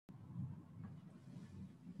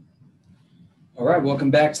All right, welcome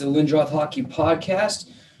back to the Lindroth Hockey Podcast.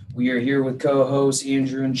 We are here with co-hosts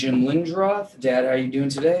Andrew and Jim Lindroth. Dad, how are you doing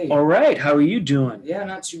today? All right, how are you doing? Yeah,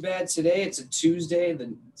 not too bad today. It's a Tuesday.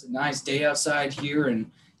 It's a nice day outside here in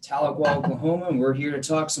Tahlequah, Oklahoma, and we're here to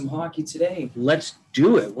talk some hockey today. Let's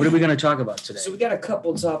do it. What are we going to talk about today? So we got a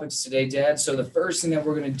couple topics today, Dad. So the first thing that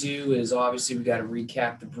we're going to do is obviously we got to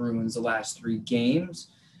recap the Bruins the last 3 games,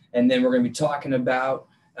 and then we're going to be talking about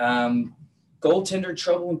goaltender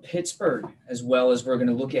trouble in Pittsburgh, as well as we're going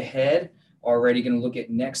to look ahead, already going to look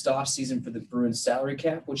at next offseason for the Bruins salary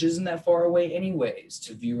cap, which isn't that far away anyways,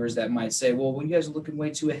 to viewers that might say, well, you guys are looking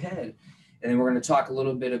way too ahead. And then we're going to talk a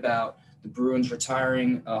little bit about the Bruins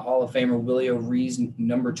retiring Hall of Famer Willie O'Ree's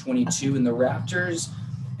number 22 in the Raptors,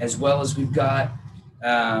 as well as we've got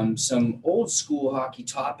some old school hockey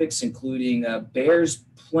topics, including Bears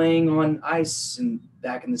playing on ice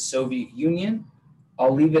back in the Soviet Union.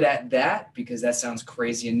 I'll leave it at that because that sounds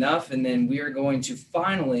crazy enough. And then we are going to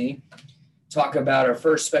finally talk about our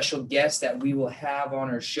first special guest that we will have on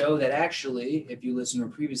our show that actually, if you listen to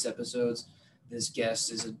previous episodes, this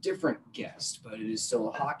guest is a different guest, but it is still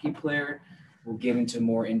a hockey player. We'll get into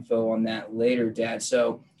more info on that later, Dad.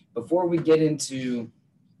 So before we get into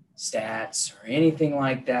stats or anything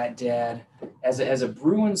like that, Dad, as a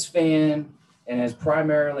Bruins fan and as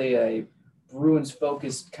primarily a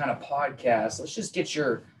Bruins-focused kind of podcast, let's just get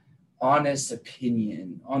your honest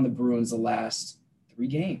opinion on the Bruins the last 3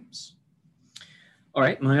 games. All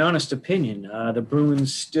right, my honest opinion, the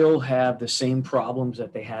Bruins still have the same problems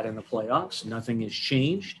that they had in the playoffs. Nothing has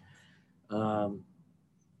changed. The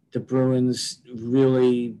Bruins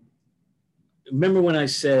really – remember when I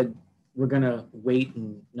said we're going to wait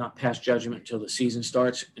and not pass judgment until the season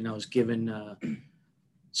starts, and I was giving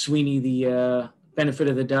Sweeney the benefit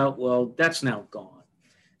of the doubt? Well, that's now gone.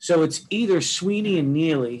 So it's either Sweeney and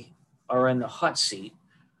Neely are in the hot seat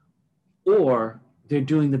or they're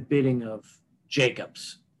doing the bidding of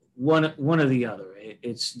Jacobs, one or the other.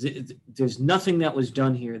 There's nothing that was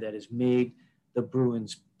done here that has made the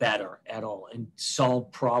Bruins better at all and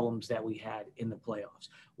solved problems that we had in the playoffs.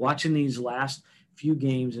 Watching these last few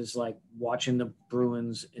games is like watching the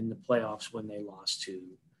Bruins in the playoffs when they lost to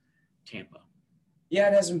Tampa. Yeah,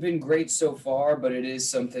 it hasn't been great so far, but it is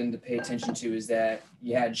something to pay attention to is that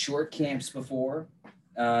you had short camps before,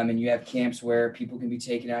 and you have camps where people can be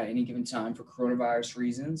taken out at any given time for coronavirus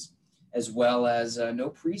reasons, as well as no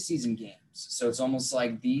preseason games. So it's almost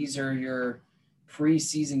like these are your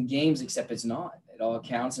preseason games, except it's not. It all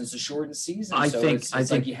counts, and it's a shortened season. I think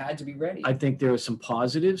like you had to be ready. I think there are some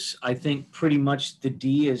positives. I think pretty much the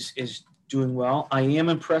D is doing well. I am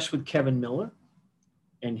impressed with Kevin Miller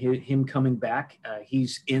and him coming back.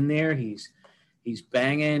 He's in there. He's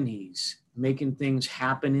banging. He's making things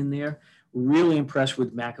happen in there. Really impressed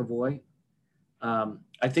with McAvoy.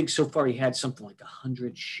 I think so far he had something like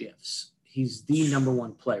 100 shifts. He's the number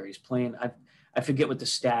one player. He's playing, I forget what the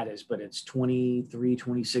stat is, but it's 23,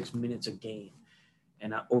 26 minutes a game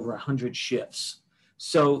and over 100 shifts.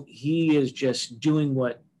 So he is just doing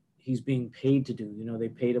what he's being paid to do. You know, they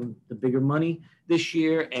paid him the bigger money this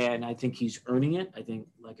year, and I think he's earning it. I think,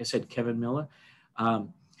 like I said, Kevin Miller. I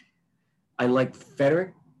like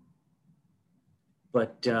Federer,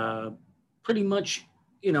 but pretty much,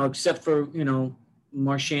 except for,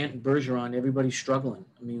 Marchand and Bergeron, everybody's struggling.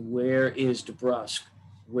 I mean, where is DeBrusque?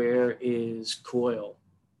 Where is Coyle?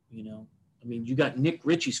 You got Nick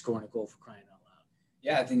Ritchie scoring a goal for crying out loud.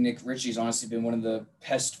 Yeah, I think Nick Ritchie's honestly been one of the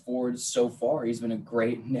best forwards so far. He's been a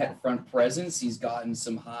great net front presence. He's gotten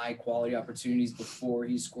some high-quality opportunities before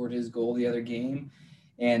he scored his goal the other game.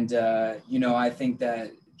 And, I think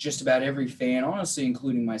that just about every fan, honestly,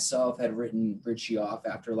 including myself, had written Ritchie off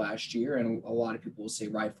after last year, and a lot of people will say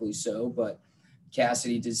rightfully so. But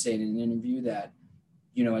Cassidy did say in an interview that,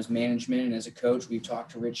 as management and as a coach, we've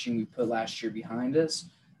talked to Ritchie and we put last year behind us.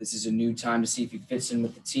 This is a new time to see if he fits in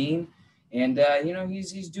with the team. And,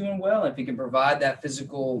 he's doing well. If he can provide that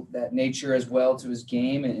that nature as well to his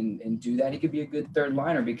game and do that, he could be a good third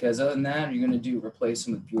liner because other than that, you're going to replace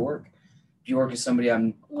him with Bjork. Bjork is somebody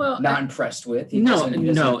I'm not impressed with. And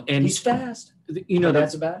he's fast.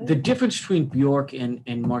 That's about it. The difference between Bjork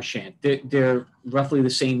and Marchand, they're roughly the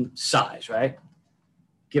same size, right?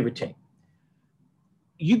 Give or take.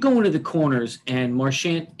 You go into the corners and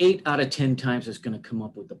Marchand 8 out of 10 times is going to come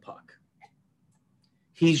up with the puck.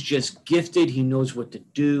 He's just gifted. He knows what to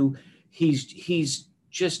do. He's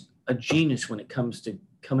just a genius when it comes to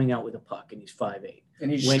coming out with a puck, and he's 5'8".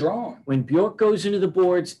 And he's strong. When Bjork goes into the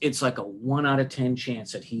boards, it's like a 1 out of 10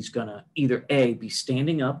 chance that he's going to either A, be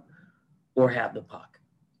standing up or have the puck.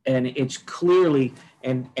 And it's clearly,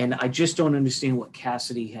 and I just don't understand what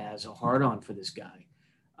Cassidy has a hard on for this guy.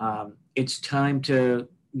 It's time to,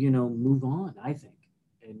 move on, I think.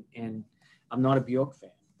 And I'm not a Bjork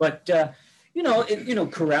fan. But,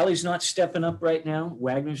 Corrali's not stepping up right now.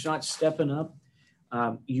 Wagner's not stepping up.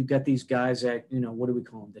 You got these guys at, what do we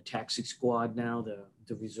call them? The taxi squad now,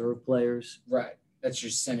 the reserve players. Right. That's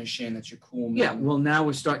your Senishin. That's your Coolman. Yeah. Well, now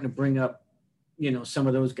we're starting to bring up, some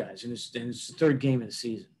of those guys. And it's the third game of the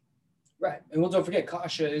season. Right. And don't forget,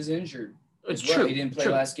 Kasha is injured as well. True. He didn't play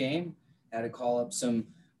last game. Had to call up some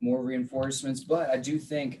more reinforcements. But I do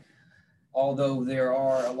think, although there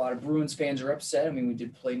are a lot of Bruins fans are upset, I mean, we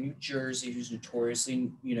did play New Jersey, who's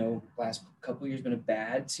notoriously, last couple of years been a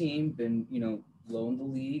bad team, been, low in the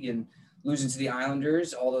league, and losing to the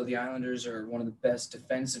Islanders, although the Islanders are one of the best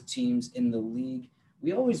defensive teams in the league.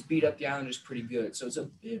 We always beat up the Islanders pretty good. So it's a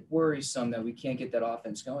bit worrisome that we can't get that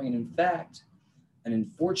offense going. And in fact, an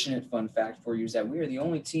unfortunate fun fact for you is that we are the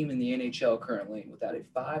only team in the NHL currently without a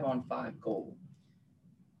 5-on-5 goal.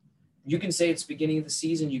 You can say it's the beginning of the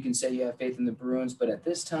season. You can say you have faith in the Bruins. But at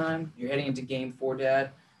this time, you're heading into Game 4, Dad.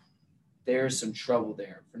 There's some trouble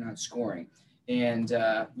there for not scoring. And,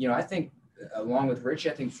 I think along with Richie,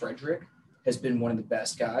 I think Frederick has been one of the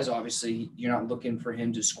best guys. Obviously, you're not looking for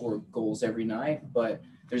him to score goals every night, but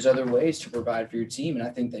there's other ways to provide for your team. And I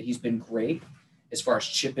think that he's been great as far as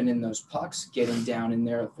chipping in those pucks, getting down in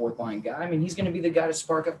there, a fourth-line guy. I mean, he's going to be the guy to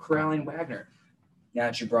spark up Corral and Wagner. Now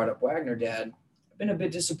that you brought up Wagner, Dad, I've been a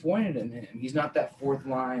bit disappointed in him. He's not that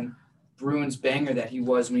fourth-line Bruins banger that he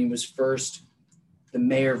was when he was first the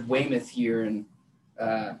mayor of Weymouth here in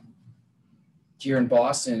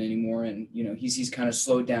Boston anymore. And, he's kind of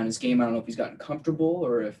slowed down his game. I don't know if he's gotten comfortable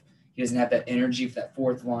or if he doesn't have that energy for that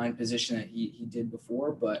fourth-line position that he did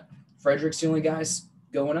before. But Frederick's the only guys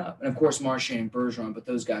going up. And, of course, Marchand and Bergeron, but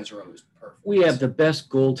those guys are always perfect. We have the best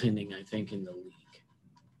goaltending, I think, in the league.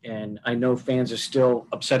 And I know fans are still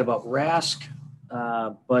upset about Rask,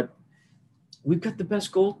 but we've got the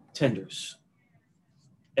best goaltenders.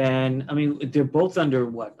 And, I mean, they're both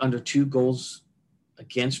under 2 goals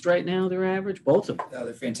against right now, their average, both of them. Oh,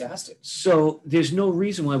 they're fantastic. So there's no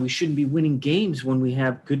reason why we shouldn't be winning games when we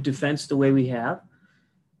have good defense the way we have.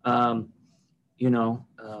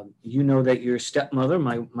 That your stepmother,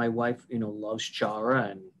 my wife, loves Chara,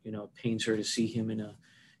 and, it pains her to see him in a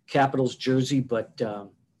Capitals jersey, but,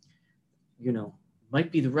 might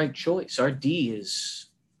be the right choice. Our D is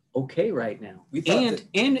okay right now. And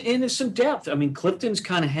there's some depth. I mean, Clifton's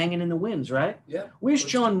kind of hanging in the winds, right? Yeah. Where's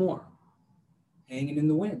John Moore? Hanging in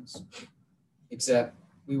the winds. Except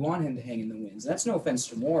we want him to hang in the winds. That's no offense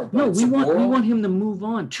to Moore. But no, we want him to move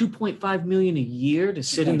on. $2.5 million a year to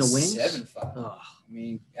sit in the wings. 7.5. Oh. I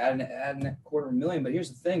mean, adding a $250,000. But here's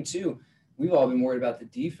the thing too: we've all been worried about the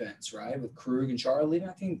defense, right? With Krug and Chara leaving,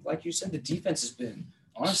 I think, like you said, the defense has been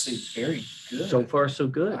honestly very good. So far, so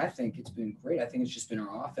good. I think it's been great. I think it's just been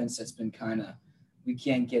our offense that's been kind of we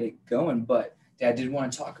can't get it going. But Dad did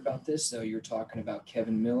want to talk about this, though. You're talking about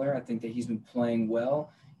Kevin Miller. I think that he's been playing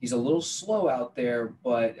well. He's a little slow out there,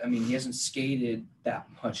 but, I mean, he hasn't skated that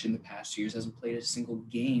much in the past 2 years, hasn't played a single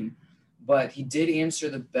game. But he did answer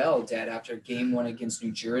the bell, Dad, after Game 1 against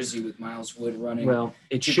New Jersey with Miles Wood running. Well,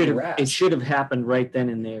 it should have happened right then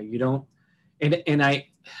and there. You don't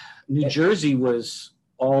 – New Jersey was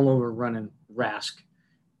all over running Rask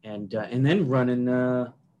and then running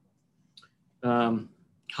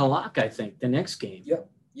Halak, I think, the next game. Yep.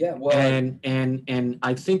 Yeah. Well, and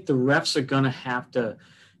I think the refs are going to have to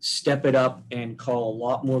step it up and call a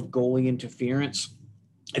lot more goalie interference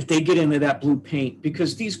if they get into that blue paint,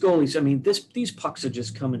 because these goalies, I mean, these pucks are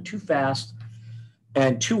just coming too fast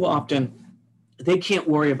and too often. They can't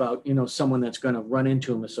worry about, someone that's going to run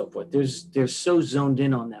into them and so forth. They're so zoned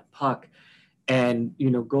in on that puck, and,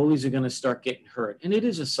 goalies are going to start getting hurt. And it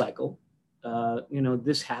is a cycle.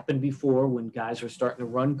 This happened before when guys were starting to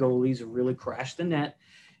run goalies and really crash the net,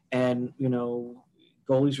 and,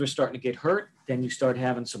 goalies were starting to get hurt. Then you start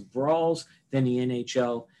having some brawls. Then the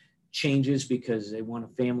NHL changes because they want a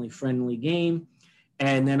family-friendly game.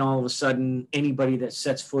 And then all of a sudden, anybody that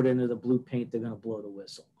sets foot into the blue paint, they're going to blow the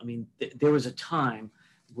whistle. I mean, there was a time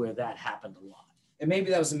where that happened a lot. And maybe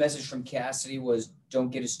that was the message from Cassidy was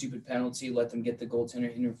don't get a stupid penalty, let them get the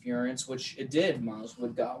goaltender interference, which it did. Miles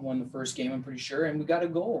Wood got one the first game, I'm pretty sure, and we got a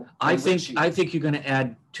goal. I think you're going to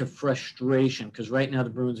add to frustration, because right now the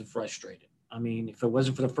Bruins are frustrated. I mean, if it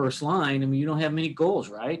wasn't for the first line, I mean, you don't have many goals,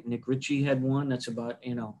 right? Nick Ritchie had one. That's about,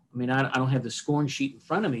 I mean, I don't have the scoring sheet in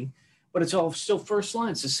front of me, but it's all still first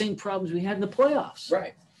line. It's the same problems we had in the playoffs.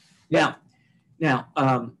 Right. Now,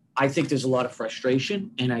 I think there's a lot of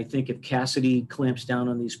frustration, and I think if Cassidy clamps down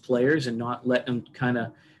on these players and not let them kind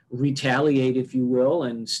of retaliate, if you will,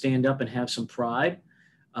 and stand up and have some pride,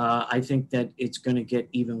 I think that it's going to get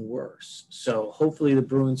even worse. So hopefully the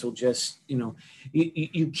Bruins will just,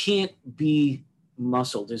 you can't be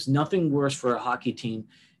muscled. There's nothing worse for a hockey team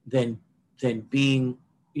than being,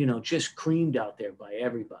 just creamed out there by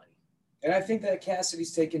everybody. And I think that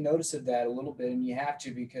Cassidy's taken notice of that a little bit, and you have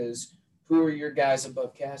to, because who are your guys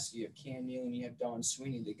above Cassidy? You have Cam Neal and you have Don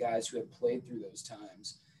Sweeney, the guys who have played through those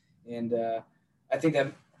times. And I think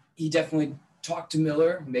that he definitely talked to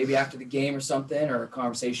Miller maybe after the game or something, or a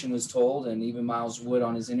conversation was told. And even Miles Wood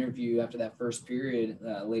on his interview after that first period,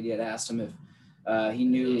 a lady had asked him if he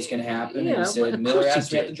knew it was going to happen. Yeah, and he said, Miller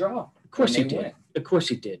asked me at the draw. Of course he did. Went. Of course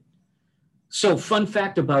he did. So fun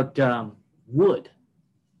fact about Wood.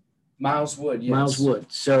 Miles Wood, yes. Miles Wood.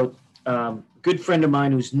 So good friend of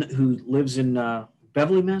mine who lives in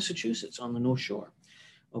Beverly, Massachusetts, on the North Shore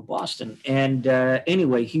of Boston. And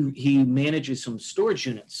anyway, he manages some storage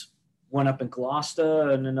units. One up in Gloucester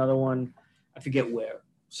and another one, I forget where,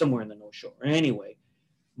 somewhere in the North Shore. Anyway,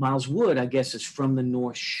 Miles Wood, I guess, is from the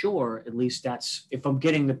North Shore. At least that's, if I'm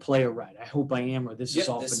getting the player right. I hope I am, or this is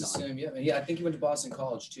all for naught. Yeah, I think he went to Boston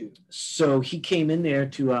College too. So he came in there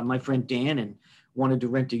to my friend Dan and wanted to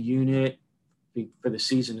rent a unit for the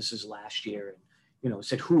season. This is last year. And,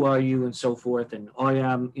 said, who are you? And so forth. And, oh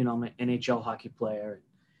yeah, I'm an NHL hockey player.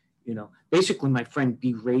 Basically my friend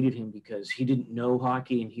berated him because he didn't know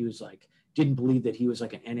hockey, and he was like, didn't believe that he was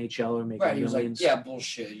like an NHLer making right, he millions. Was like, yeah,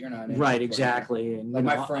 bullshit. You're not an right, player. exactly. And like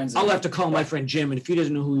my friends, I'll have to call my friend Jim, and if he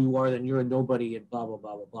doesn't know who you are, then you're a nobody, and blah blah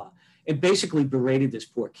blah blah blah. And basically berated this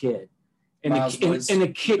poor kid. And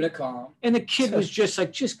the kid was just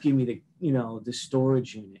like, just give me the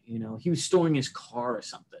storage unit. He was storing his car or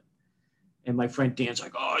something. And my friend Dan's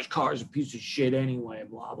like, oh, his car's a piece of shit anyway,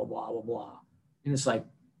 blah blah blah blah blah. And it's like,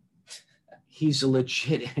 he's a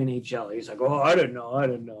legit NHL. He's like, oh, I don't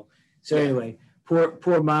know. So anyway,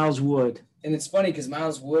 poor Miles Wood. And it's funny because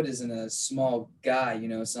Miles Wood isn't a small guy.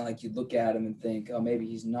 It's not like you look at him and think, oh, maybe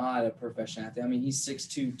he's not a professional athlete. I mean, he's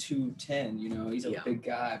 6'2", 210. He's a big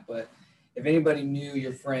guy. But if anybody knew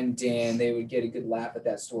your friend Dan, they would get a good laugh at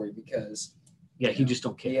that story because he just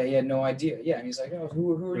don't care. Yeah, he had no idea. Yeah, and he's like, oh,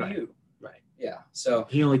 who are you? Right. Yeah. So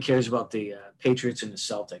he only cares about the Patriots and the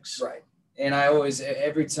Celtics. Right. And I always,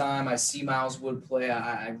 every time I see Miles Wood play,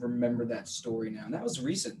 I remember that story now. And that was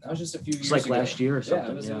recent. That was just a few years ago. It's like last year or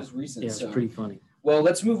something. Yeah, it was recent. Yeah, it's pretty funny. Well,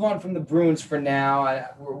 let's move on from the Bruins for now.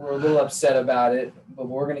 We're a little upset about it, but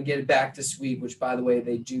we're going to get it back this week, which, by the way,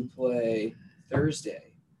 they do play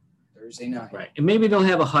Thursday night. Right. And maybe they'll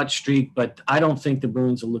have a hot streak, but I don't think the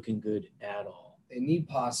Bruins are looking good at all. They need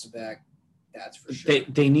Pasta back. That's for sure.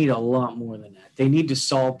 They need a lot more than that. They need to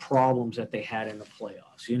solve problems that they had in the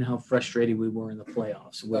playoffs. You know how frustrated we were in the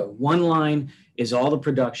playoffs, where one line is all the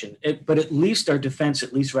production. But at least our defense,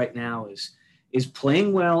 at least right now, is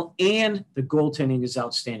playing well, and the goaltending is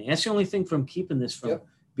outstanding. That's the only thing from keeping this from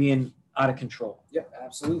being out of control. Yep,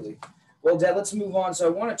 absolutely. Well, Dad, let's move on. So I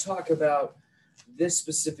want to talk about this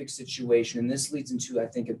specific situation, and this leads into, I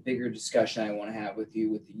think, a bigger discussion I want to have with you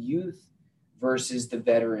with the youth versus the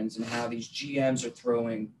veterans, and how these GMs are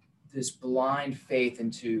throwing this blind faith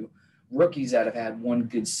into rookies that have had one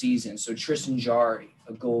good season. So Tristan Jarry,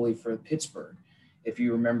 a goalie for Pittsburgh. If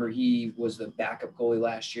you remember, he was the backup goalie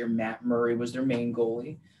last year. Matt Murray was their main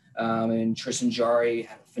goalie. And Tristan Jarry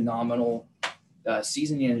had a phenomenal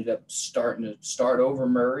season. He ended up start over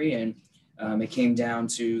Murray, and it came down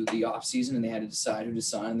to the offseason, and they had to decide who to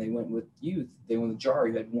sign. They went with youth. They went with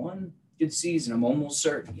Jarry, who had one good season. I'm almost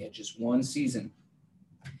certain he had just one season.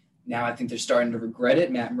 Now I think they're starting to regret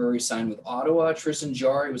it. Matt Murray signed with Ottawa. Tristan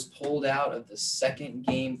Jarry was pulled out of the second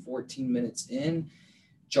game 14 minutes in.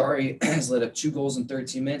 Jarry has let up 2 goals in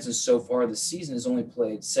 13 minutes, and so far this season has only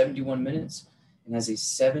played 71 minutes and has a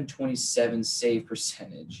 .727 save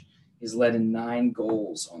percentage. He's let in 9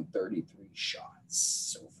 goals on 33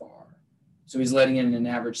 shots so far. So he's letting in an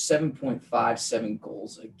average 7.57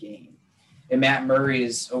 goals a game. And Matt Murray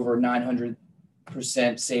is over 900%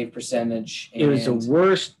 save percentage. It was the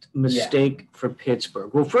worst mistake for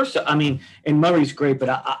Pittsburgh. Well, first, I mean, and Murray's great, but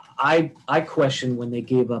I question when they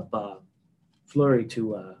gave up Fleury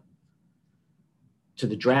to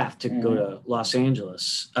the draft to go to Los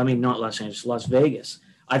Angeles. I mean, not Los Angeles, Las Vegas.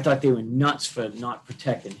 I thought they were nuts for not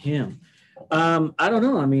protecting him. I don't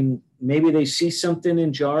know. I mean, maybe they see something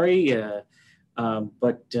in Jarry,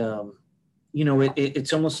 but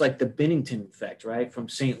it's almost like the Binnington effect, right, from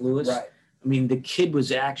St. Louis. Right. I mean, the kid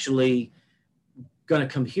was actually going to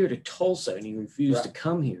come here to Tulsa, and he refused to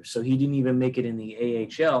come here. So he didn't even make it in the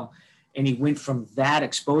AHL. And he went from that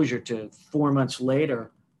exposure to 4 months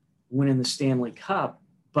later winning the Stanley Cup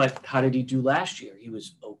But how did he do last year? He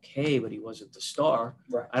was okay, but he wasn't the star.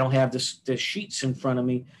 Right. I don't have the sheets in front of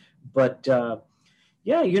me, but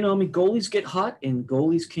yeah, goalies get hot and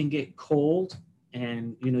goalies can get cold,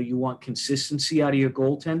 and you want consistency out of your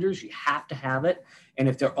goaltenders. You have to have it, and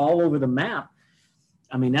if they're all over the map,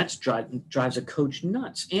 I mean that's drives a coach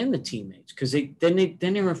nuts and the teammates, because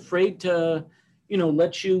they're afraid to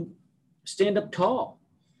let you stand up tall.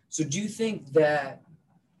 So do you think that,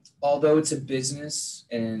 although it's a business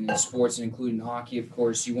and in sports, and including hockey, of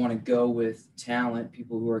course, you want to go with talent,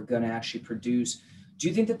 people who are going to actually produce. Do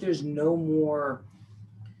you think that there's no more,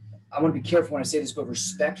 I want to be careful when I say this, but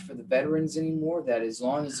respect for the veterans anymore, that as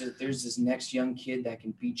long as there's this next young kid that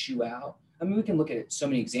can beat you out? I mean, we can look at so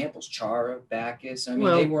many examples, Chara, Backus. I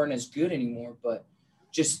mean, they weren't as good anymore, but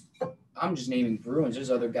I'm just naming Bruins.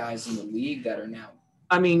 There's other guys in the league that are now.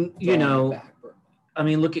 I mean,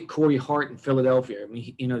 look at Corey Hart in Philadelphia. I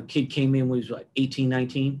mean, the kid came in when he was like 18,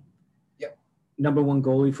 19. Yep. Number one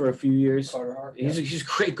goalie for a few years. Carter Hart. He's a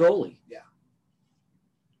great goalie. Yeah.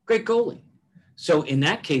 Great goalie. So in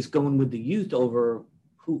that case, going with the youth over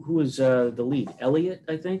who is the lead? Elliott,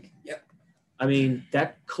 I think. Yep. I mean,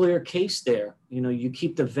 that clear case there. You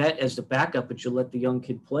keep the vet as the backup, but you let the young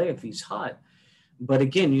kid play if he's hot. But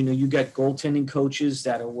again, you got goaltending coaches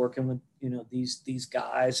that are working with these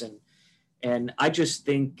guys, and I just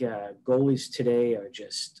think goalies today are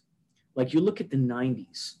just like, you look at the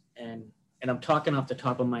 90s, and I'm talking off the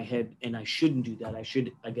top of my head, and I shouldn't do that. I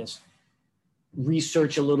should, I guess,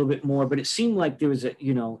 research a little bit more, but it seemed like there was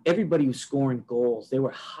everybody was scoring goals. They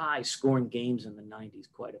were high scoring games in the 90s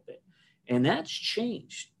quite a bit. And that's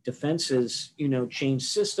changed. Defenses, changed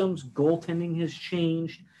systems. Goaltending has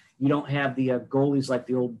changed. You don't have the goalies like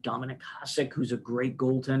the old Dominik Hasek, who's a great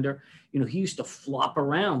goaltender. He used to flop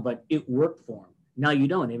around, but it worked for him. Now you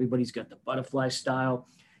don't. Everybody's got the butterfly style.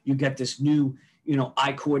 You got this new,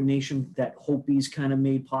 eye coordination that Hopi's kind of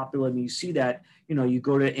made popular. And you see that, you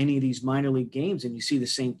go to any of these minor league games and you see the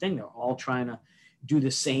same thing. They're all trying to do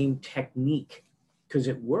the same technique because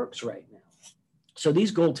it works right now. So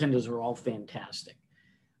these goaltenders are all fantastic.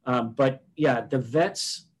 But yeah, the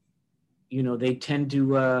vets, they tend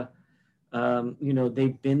to,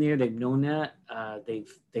 they've been there, they've known that,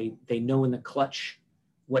 they know in the clutch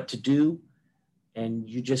what to do, and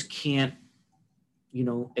you just can't,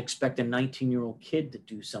 expect a 19-year-old kid to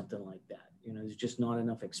do something like that. There's just not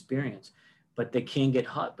enough experience, but they can get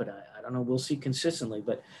hot. But I don't know, we'll see consistently.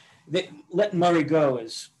 But letting Murray go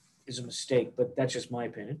is a mistake, but that's just my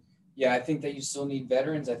opinion. Yeah, I think that you still need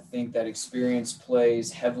veterans. I think that experience plays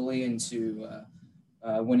heavily into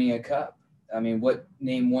winning a cup. I mean,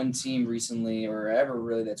 name one team recently or ever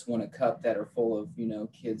really that's won a cup that are full of,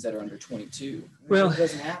 kids that are under 22. Well, it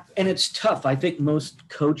doesn't happen. And it's tough. I think most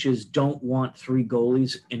coaches don't want three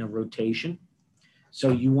goalies in a rotation. So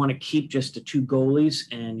you want to keep just the two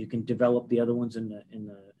goalies, and you can develop the other ones in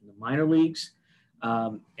the minor leagues.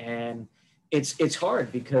 And it's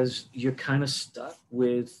hard because you're kind of stuck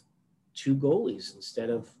with two goalies instead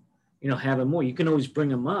of, having more. You can always bring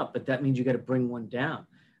them up, but that means you got to bring one down.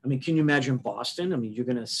 I mean, can you imagine Boston? I mean, you're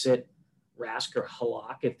going to sit Rask or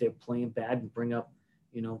Halak if they're playing bad and bring up,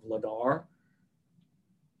 Vladar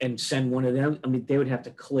and send one of them. I mean, they would have to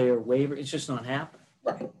clear waiver. It's just not happening.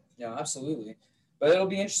 Right. Yeah, absolutely. But it'll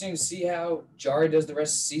be interesting to see how Jarry does the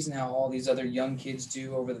rest of the season, how all these other young kids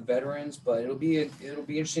do over the veterans. But it'll be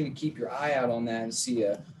interesting to keep your eye out on that and see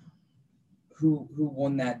who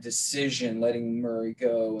won that decision, letting Murray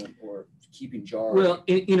go or keeping Jarry. Well,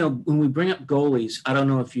 when we bring up goalies, I don't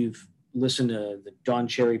know if you've listened to the Don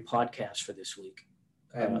Cherry podcast for this week.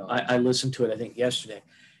 I listened to it, I think, yesterday.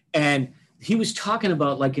 And he was talking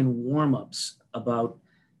about, like, in warm-ups,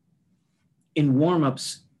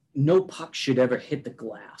 no puck should ever hit the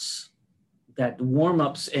glass. That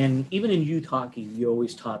warm-ups, and even in youth hockey, you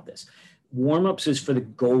always taught this. Warm-ups is for the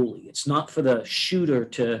goalie. It's not for the shooter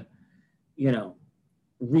to,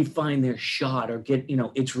 refine their shot or get,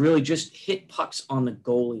 it's really just hit pucks on the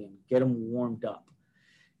goalie and get them warmed up.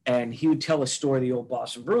 And he would tell a story of the old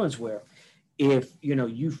Boston Bruins where if,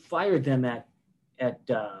 you fired them at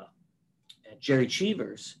Jerry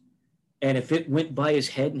Cheevers, and if it went by his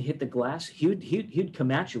head and hit the glass, he'd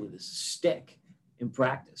come at you with his stick in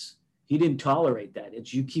practice. He didn't tolerate that.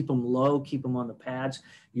 It's you keep them low, keep them on the pads.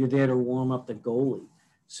 You're there to warm up the goalie.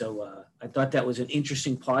 So I thought that was an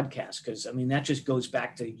interesting podcast because, I mean, that just goes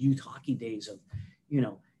back to youth hockey days of,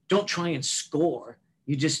 don't try and score.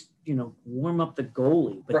 You just, warm up the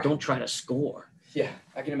goalie, but Don't try to score. Yeah,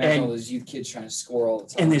 I can imagine all those youth kids trying to score all the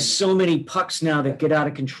time. And there's so many pucks now that get out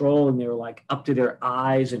of control and they're like up to their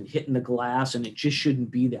eyes and hitting the glass, and it just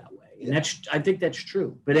shouldn't be that way. And I think that's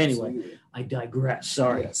true. But anyway, absolutely. I digress.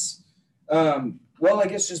 Sorry. Yes. Well, I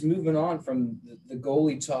guess just moving on from the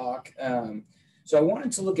goalie talk. So I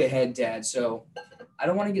wanted to look ahead, Dad. So I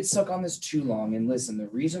don't want to get stuck on this too long. And listen, the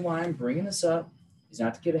reason why I'm bringing this up is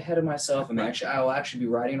not to get ahead of myself. I will actually be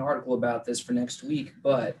writing an article about this for next week.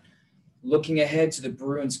 But looking ahead to the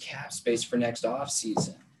Bruins cap space for next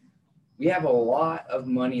offseason, we have a lot of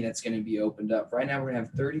money that's going to be opened up. Right now, we're going to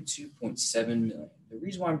have $32.7 million. The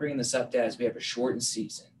reason why I'm bringing this up, Dad, is we have a shortened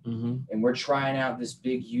season. Mm-hmm. And we're trying out this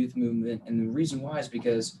big youth movement. And the reason why is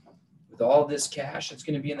because with all this cash that's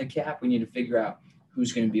going to be in the cap, we need to figure out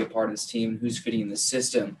who's going to be a part of this team, who's fitting in the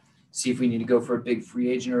system, see if we need to go for a big free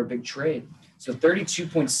agent or a big trade. So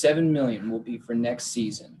 $32.7 million will be for next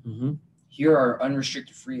season. Mm-hmm. Here are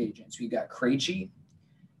unrestricted free agents. We've got Krejci,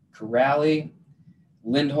 Corrali,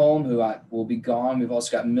 Lindholm, who will be gone. We've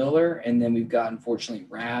also got Miller, and then we've got, unfortunately,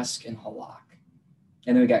 Rask and Halak.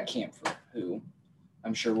 And then we got Camphor, who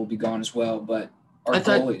I'm sure will be gone as well. But our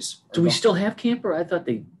goalies. Do we still have Camphor? I thought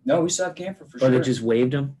they. No, we still have Camphor for sure. Or they just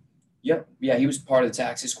waived him? Yep. Yeah, he was part of the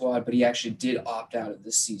taxi squad, but he actually did opt out of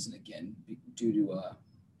this season again due to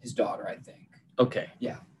his daughter, I think. Okay.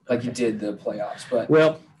 Yeah, like he did the playoffs. But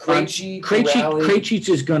well, Krejci's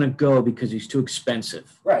is going to go because he's too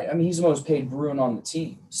expensive. Right. I mean, he's the most paid Bruin on the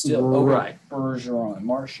team still. Over Bergeron and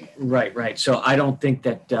Marchand. Right. So I don't think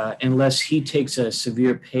that unless he takes a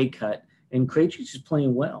severe pay cut, and Krejci's is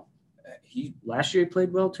playing well. Last year he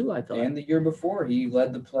played well too, I thought. And the year before he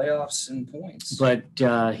led the playoffs in points. But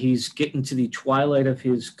he's getting to the twilight of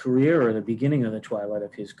his career, or the beginning of the twilight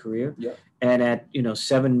of his career. Yeah. And at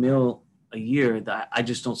 $7 million a year, I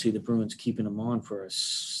just don't see the Bruins keeping him on for a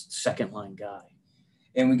second line guy.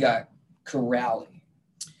 And we got Corrali.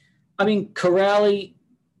 I mean, Corrali,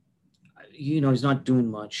 he's not doing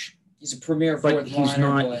much. He's a premier fourth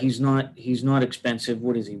liner. He's not expensive.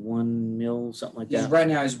 What is he? $1 million, something like that. Right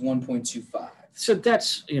now he's 1.25. So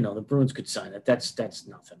that's the Bruins could sign it. That's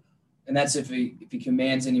nothing. And that's if he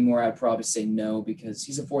commands any more, I'd probably say no, because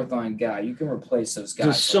he's a fourth line guy. You can replace those guys.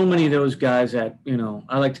 There's so many of those guys that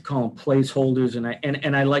I like to call them placeholders,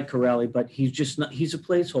 and I like Corrali, but he's just not. He's a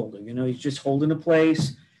placeholder. He's just holding a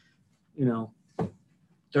place.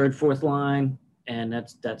 Third, fourth line, and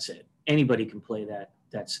that's it. Anybody can play that.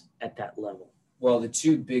 That's at that level. Well, the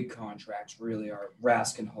two big contracts really are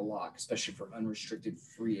Rask and Halak, especially for unrestricted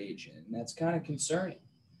free agent. And that's kind of concerning.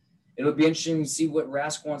 It'll be interesting to see what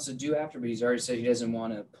Rask wants to do after, but he's already said he doesn't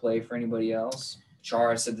want to play for anybody else.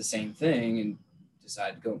 Chara said the same thing and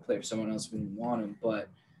decided to go and play for someone else who didn't want him. But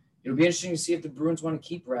it'll be interesting to see if the Bruins want to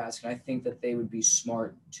keep Rask, and I think that they would be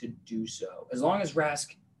smart to do so, as long as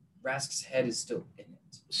Rask's head is still in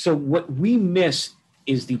it. So what we miss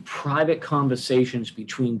is the private conversations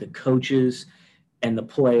between the coaches and the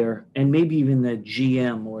player, and maybe even the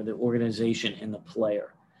GM or the organization and the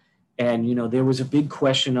player. And, there was a big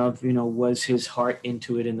question of, was his heart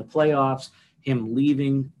into it in the playoffs, him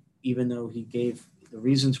leaving, even though he gave the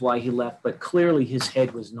reasons why he left, but clearly his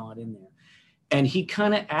head was not in there. And he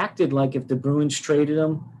kind of acted like if the Bruins traded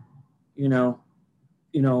him,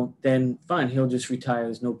 then fine, he'll just retire.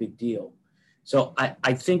 There's no big deal. So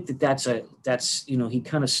I think that's he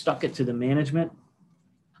kind of stuck it to the management.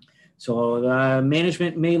 So the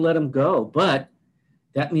management may let him go, but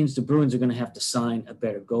that means the Bruins are going to have to sign a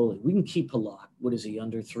better goalie. We can keep Halak. What is he,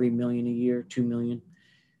 under $3 million a year, $2 million?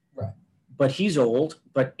 Right. But he's old.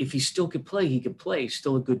 But if he still could play, he could play. He's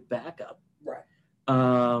still a good backup. Right.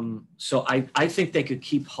 So I think they could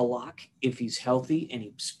keep Halak if he's healthy and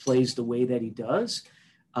he plays the way that he does.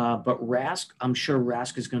 But Rask, I'm sure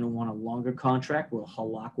Rask is going to want a longer contract. Well,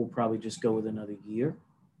 Halak will probably just go with another year.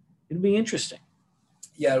 It'll be interesting.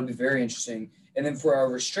 Yeah, it'll be very interesting. And then for our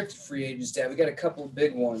restricted free agents, Dad, we got a couple of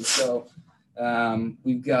big ones. So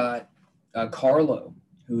we've got Carlo,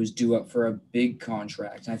 who is due up for a big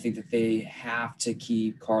contract. And I think that they have to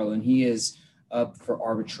keep Carlo. And he is up for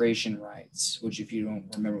arbitration rights, which if you don't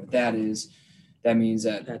remember what that is, that means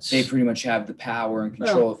that they pretty much have the power and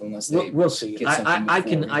control of him unless they we'll see. I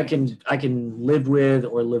can live with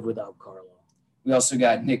or live without Carlo. We also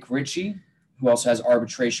got Nick Ritchie, who also has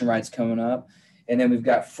arbitration rights coming up. And then we've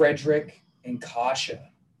got Frederick and Kasha,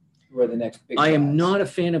 who are the next big guys. I am not a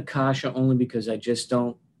fan of Kasha only because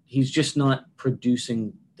he's just not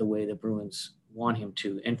producing the way the Bruins want him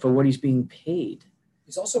to. And for what he's being paid.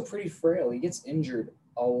 He's also pretty frail. He gets injured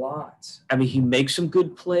a lot. I mean, he makes some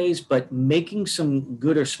good plays, but making some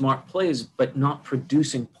good or smart plays, but not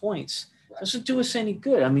producing points doesn't do us any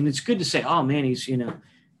good. I mean, it's good to say, oh man, he's,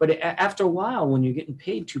 but after a while, when you're getting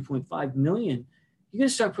paid $2.5 million, you're going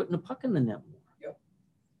to start putting the puck in the net more. Yep.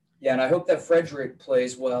 Yeah, and I hope that Frederick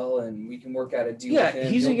plays well, and we can work out a deal with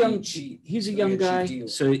him. He's a young cheap. he's a young guy.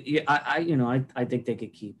 So yeah, I think they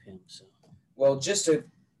could keep him. So well, just to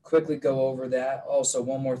quickly go over that. Also,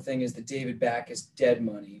 one more thing is the David Backes dead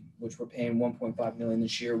money, which we're paying $1.5 million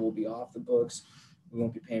this year, will be off the books. We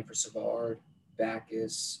won't be paying for Savard,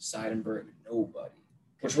 Backes, Seidenberg, nobody.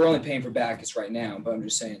 Which we're only paying for Backes right now, but I'm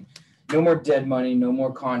just saying, no more dead money, no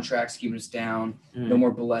more contracts keeping us down, no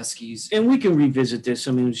more Boleskis. And we can revisit this.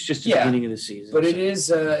 I mean, it's just the beginning of the season. But it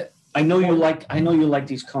is. I know you like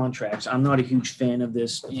these contracts. I'm not a huge fan of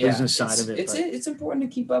this business side of it. It's important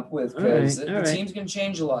to keep up with because the team's going to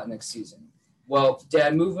change a lot next season. Well,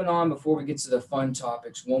 Dad, moving on before we get to the fun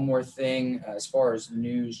topics, one more thing as far as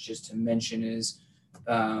news just to mention is,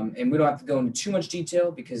 and we don't have to go into too much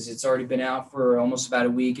detail because it's already been out for almost about a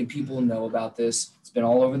week and people know about this. It's been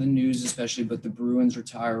all over the news especially, but the Bruins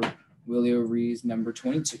retire Willie O'Ree's number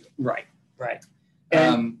 22. Right.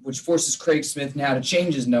 Which forces Craig Smith now to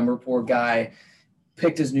change his number. Poor guy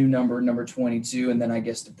picked his new number 22, and then I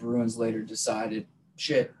guess the Bruins later decided,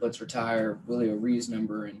 let's retire Willie O'Ree's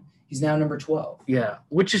number, and he's now number 12. Yeah,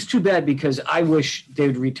 which is too bad because I wish they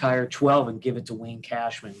would retire 12 and give it to Wayne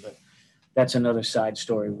Cashman, but that's another side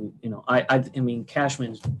story. I mean,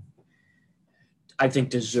 Cashman's, I think,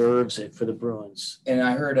 deserves it for the Bruins. And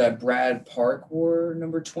I heard Brad Park wore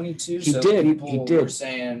number 22. He did. People were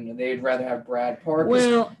saying they'd rather have Brad Park.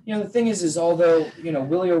 Well, the thing is although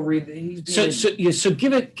Willie O'Ree, he's being... so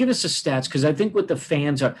give us the stats because I think what the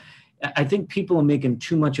fans are. I think people are making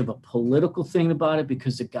too much of a political thing about it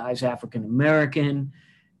because the guy's African American,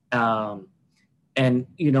 and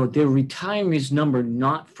they're retiring his number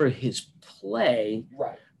not for his play,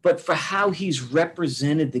 right, but for how he's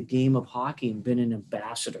represented the game of hockey and been an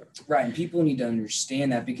ambassador. Right, and people need to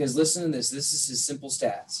understand that because listen to this. This is his simple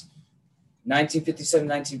stats. 1957,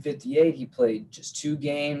 1958, he played just 2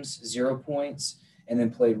 games, 0 points, and then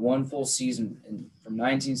played 1 full season. And from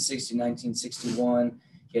 1960 to 1961,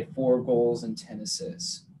 he had 4 goals and 10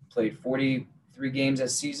 assists. Played 43 games that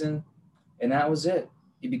season, and that was it.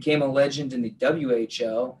 He became a legend in the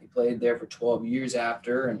WHL. He played there for 12 years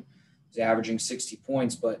after, and was averaging 60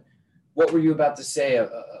 points. But what were you about to say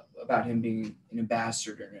about him being an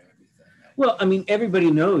ambassador and everything? Well, I mean,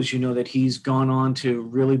 everybody knows, that he's gone on to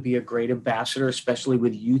really be a great ambassador, especially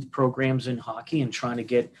with youth programs in hockey and trying to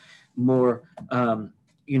get more,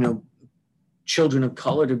 children of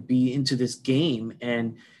color to be into this game.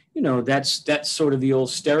 And, that's sort of the old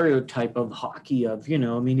stereotype of hockey of,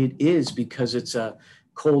 it is because it's a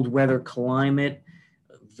cold weather climate,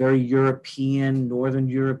 very European, Northern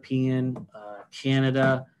European,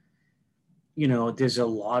 Canada. There's a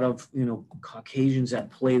lot of, Caucasians that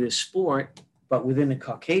play this sport, but within the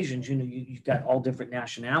Caucasians, you've got all different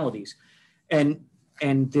nationalities. And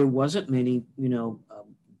there wasn't many,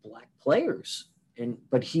 black players.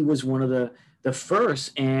 But he was one of the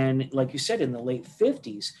first, and like you said, in the late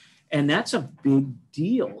 50s. And that's a big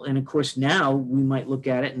deal. And of course, now we might look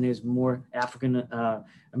at it and there's more African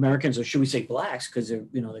Americans, or should we say blacks, because they're,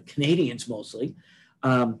 the Canadians mostly,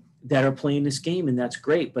 that are playing this game, and that's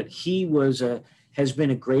great. But he has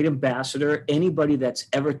been a great ambassador. Anybody that's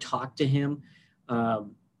ever talked to him,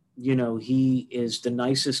 he is the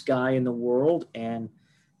nicest guy in the world, and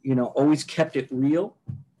always kept it real,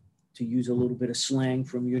 to use a little bit of slang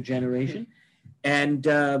from your generation. And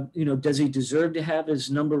does he deserve to have his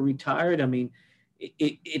number retired? I mean,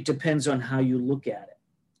 it depends on how you look at it.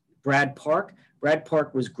 Brad Park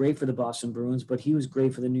was great for the Boston Bruins, but he was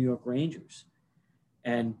great for the New York Rangers.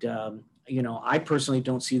 And, I personally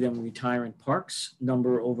don't see them retiring Park's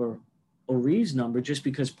number over O'Ree's number just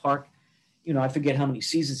because Park, I forget how many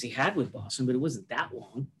seasons he had with Boston, but it wasn't that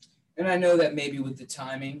long. And I know that maybe with the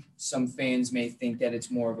timing, some fans may think that it's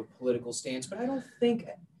more of a political stance, but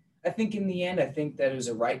I think in the end, I think that it was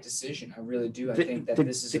a right decision. I really do. I think that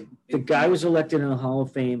this is the guy was elected in the Hall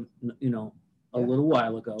of Fame, a little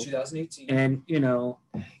while ago. 2018. And,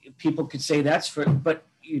 people could say that's for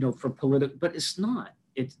political, but it's not.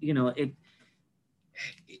 It's,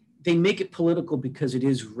 they make it political because it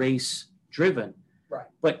is race driven. Right.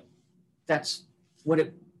 But that's what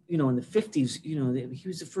it, in the 50s, he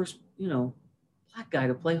was the first, black guy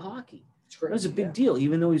to play hockey. It was a big deal,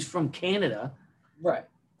 even though he's from Canada. Right.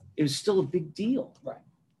 It was still a big deal. Right.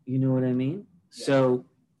 You know what I mean? Yeah. So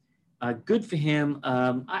good for him.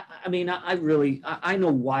 I really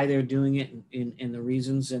know why they're doing it and the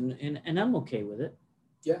reasons, and I'm okay with it.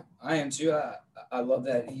 Yeah, I am too. I love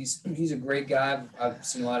that. He's a great guy. I've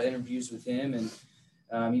seen a lot of interviews with him,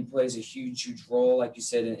 and he plays a huge role, like you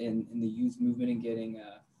said, in the youth movement and getting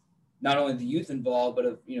not only the youth involved, but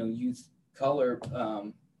of youth color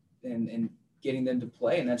and getting them to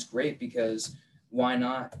play, and that's great because why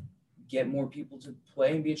not get more people to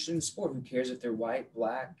play and be interested in the sport? Who cares if they're white,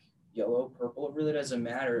 black, yellow, purple? It really doesn't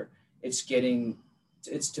matter. It's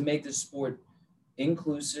to make the sport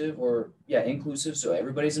inclusive so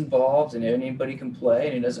everybody's involved and anybody can play,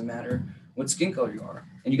 and it doesn't matter what skin color you are.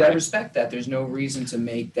 And you got to respect that. There's no reason to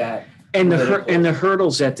make that and the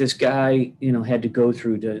hurdles that this guy, had to go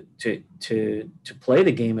through to play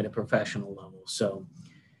the game at a professional level. So,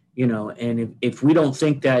 and if we don't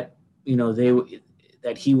think that,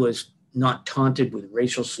 that he was not taunted with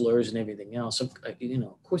racial slurs and everything else, of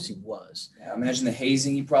course he was. Yeah, imagine the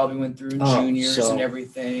hazing he probably went through in juniors and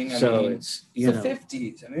everything. I mean, it's the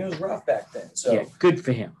 50s. I mean, it was rough back then. So yeah, good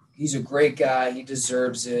for him. He's a great guy. He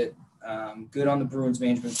deserves it. Good on the Bruins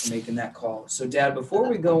management for making that call. So, Dad, before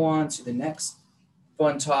we go on to the next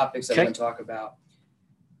fun topics I'm going to talk about,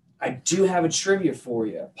 I do have a trivia for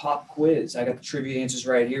you, a pop quiz. I got the trivia answers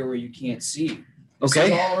right here where you can't see. This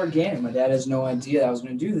is all organic. My dad has no idea I was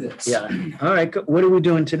going to do this. Yeah. All right. What are we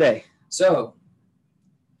doing today? So,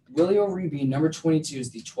 Willie O'Ree, number 22, is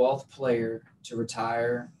the 12th player to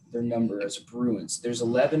retire their number as a Bruins. There's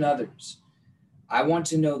 11 others. I want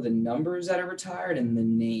to know the numbers that are retired and the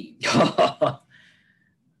name.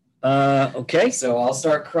 Okay. So I'll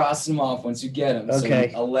start crossing them off once you get them.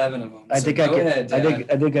 Okay. So 11 of them. I think I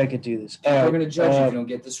could do this. We're going to judge you if you don't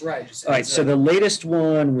get this right. All right. So the latest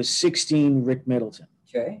one was 16, Rick Middleton.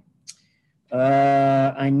 Okay.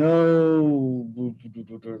 I know,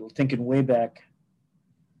 thinking way back,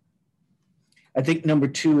 I think number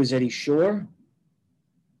 2 is Eddie Shore.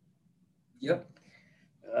 Yep.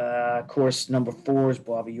 Of course, number 4 is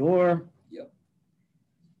Bobby Orr. Yep.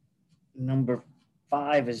 Number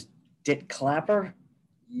 5 is Dick Clapper.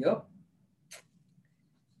 Yep.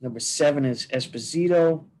 Number 7 is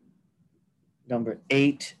Esposito. Number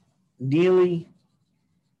 8, Neely.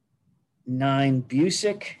 9,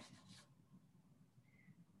 Busick.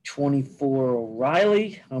 24,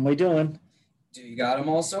 O'Reilly. How am I doing? Dude, you got them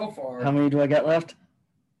all so far. How many do I got left?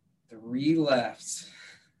 3 left.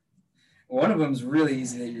 One of them is really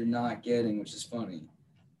easy that you're not getting, which is funny.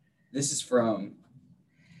 This is from...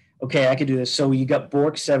 Okay, I can do this. So you got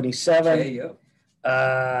Bork, 77. Okay, yep.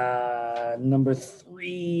 Number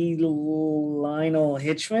 3, Lionel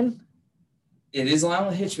Hitchman. It is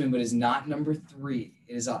Lionel Hitchman, but it's not number 3.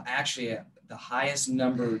 It is actually the highest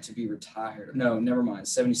number to be retired. No, never mind.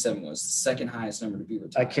 77 was the second highest number to be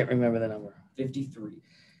retired. I can't remember the number. 53.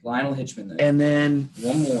 Lionel Hitchman then. And then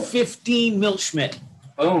one more. 15, Milt Schmidt.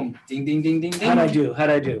 Boom. Ding, ding, ding, ding, ding. How'd I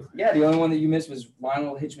do? Yeah, the only one that you missed was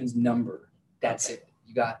Lionel Hitchman's number. That's it.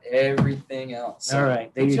 You got everything else. So, all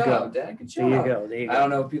right. There you go. Dad. Good job. There you go. I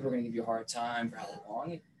don't know if people are going to give you a hard time for how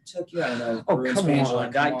long it took you. I don't know. Oh, come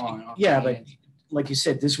on. Yeah, but like you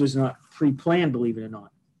said, this was not pre-planned, believe it or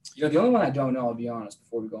not. The only one I don't know, I'll be honest,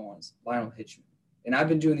 before we go on, is Lionel Hitchman. And I've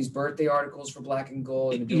been doing these birthday articles for Black and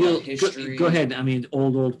Gold and doing history. Go ahead. I mean,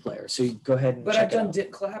 old player. So you go ahead and but check I've done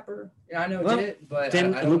Dick Clapper. Yeah, I know Dick, but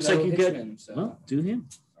then I it looks like you Hitchman, so. Well, do him.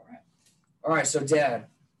 All right. So, Dad,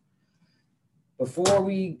 before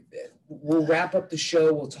we'll wrap up the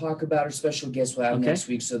show, we'll talk about our special guest we'll have next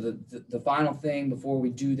week. So the final thing before we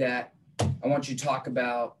do that, I want you to talk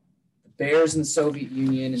about the Bears and the Soviet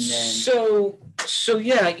Union, and then so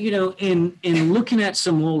yeah, in looking at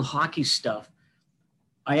some old hockey stuff,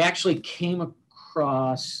 I actually came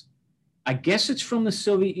across, I guess it's from the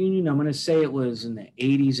Soviet Union. I'm going to say it was in the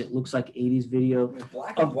 80s. It looks like 80s video.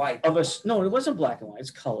 Black and white. No, it wasn't black and white.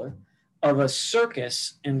 It's color. Of a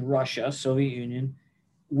circus in Russia, Soviet Union,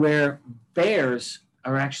 where bears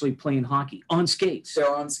are actually playing hockey on skates.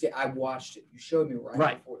 So on skate, I watched it. You showed me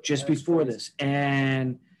just before this.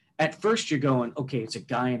 And at first you're going, okay, it's a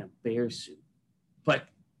guy in a bear suit. But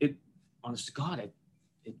honest to God,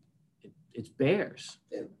 it's bears.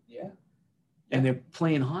 Yeah. And they're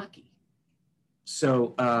playing hockey.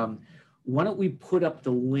 So why don't we put up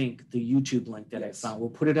the link, the YouTube link that I found? We'll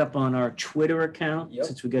put it up on our Twitter account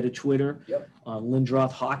since we got a Twitter. Yep.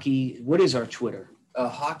 Lindroth Hockey. What is our Twitter?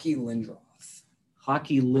 Hockey Lindroth.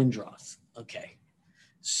 Hockey Lindroth. Okay.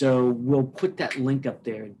 So we'll put that link up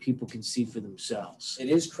there and people can see for themselves. It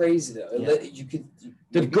is crazy though. Yeah.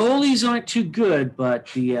 The goalies aren't too good, but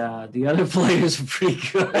the other players are pretty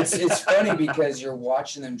good. It's funny because you're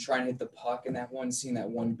watching them trying to hit the puck in that one scene, that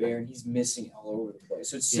one bear, and he's missing it all over the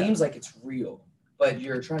place. So it seems like it's real, but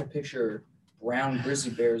you're trying to picture brown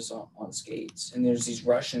grizzly bears on skates, and there's these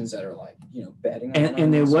Russians that are like, betting on them.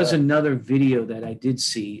 And there was another video that I did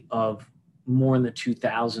see of more in the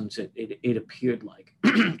 2000s, it appeared like,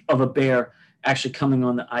 of a bear actually coming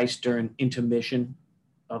on the ice during intermission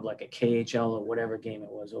of like a KHL or whatever game it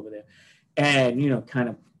was over there. And, kind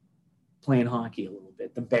of playing hockey a little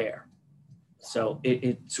bit, the bear. So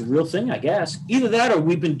it's a real thing, I guess. Either that or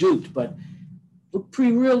we've been duped, but looked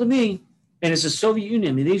pretty real to me. And it's the Soviet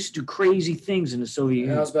Union. I mean, they used to do crazy things in the Soviet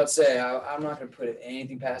Union. I was about to say, I'm not going to put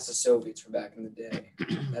anything past the Soviets from back in the day.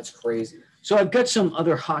 That's crazy. So I've got some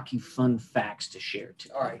other hockey fun facts to share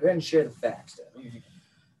today. All right, go ahead and share the facts, Dad.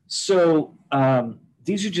 So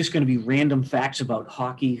these are just going to be random facts about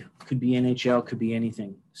hockey. Could be NHL, could be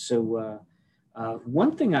anything. So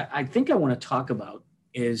one thing I think I want to talk about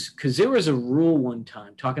is, because there was a rule one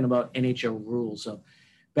time talking about NHL rules of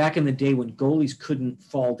back in the day when goalies couldn't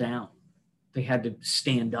fall down. They had to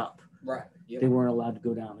stand up. Right. Yep. They weren't allowed to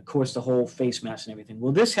go down. Of course, the whole face mask and everything.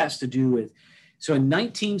 Well, this has to do with, so in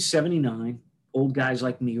 1979, old guys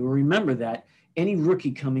like me will remember that any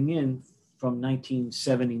rookie coming in from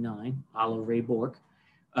 1979, a la Ray Bork,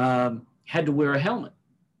 had to wear a helmet.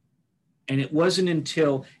 And it wasn't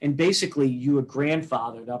until, and basically you were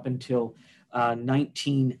grandfathered up until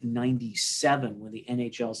 1997 when the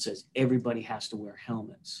NHL says everybody has to wear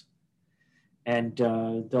helmets. And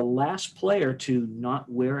the last player to not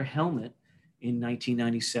wear a helmet in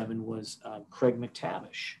 1997 was Craig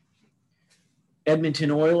McTavish.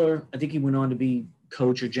 Edmonton Oiler, I think he went on to be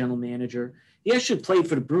coach or general manager. He actually played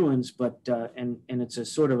for the Bruins, but and it's a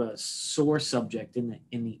sort of a sore subject in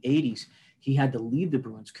the 80s. He had to leave the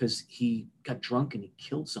Bruins because he got drunk and he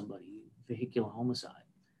killed somebody, vehicular homicide.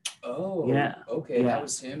 Oh, yeah. Okay, yeah. That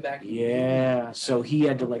was him back in the 80s. Yeah, so he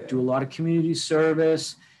had to do a lot of community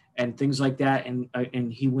service and things like that, and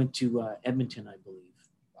he went to Edmonton, I believe.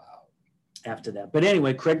 Wow. After that, but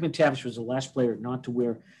anyway, Craig McTavish was the last player not to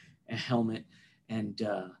wear a helmet, and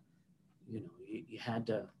you had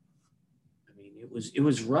to. I mean, it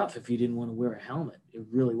was rough if you didn't want to wear a helmet. It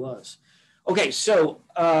really was. Okay, so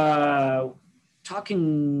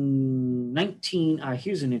talking 19.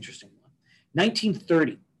 Here's an interesting one.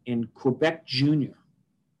 1930 in Quebec Junior,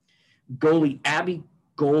 goalie Abby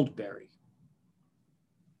Goldberry,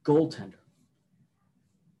 goaltender,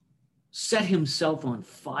 set himself on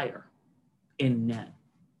fire in net.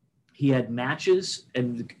 He had matches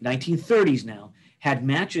in the 1930s now, had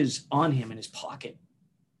matches on him in his pocket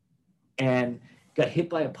and got hit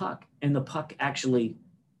by a puck. And the puck actually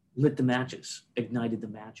lit the matches, ignited the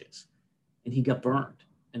matches. And he got burned.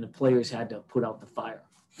 And the players had to put out the fire.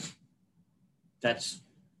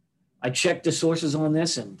 I checked the sources on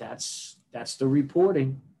this, and that's the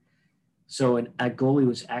reporting. So a goalie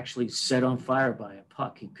was actually set on fire by a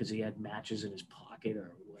puck because he had matches in his pocket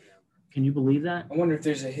or whatever. Can you believe that? I wonder if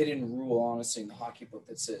there's a hidden rule, honestly, in the hockey book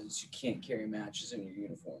that says you can't carry matches in your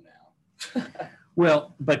uniform now.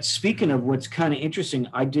 Well, but speaking of what's kind of interesting,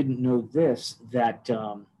 I didn't know this, that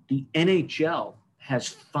the NHL has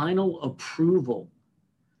final approval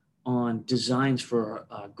on designs for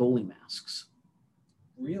goalie masks.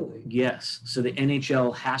 Really? Yes. So the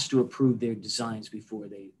NHL has to approve their designs before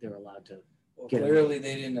they're allowed to get clearly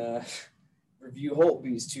they didn't review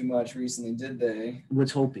Holtby's too much recently, did they?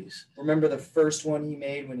 What's Holtby's? Remember the first one he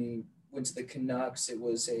made when he went to the Canucks? It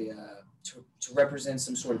was to represent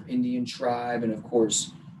some sort of Indian tribe, and of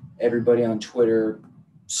course everybody on Twitter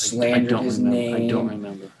slandered his name. I don't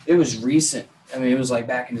remember. It was recent. I mean, it was like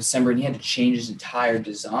back in December, and he had to change his entire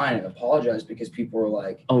design and apologize because people were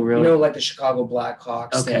like, "Oh, really?" Like the Chicago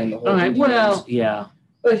Blackhawks thing. The whole all right. Indians. Well, yeah.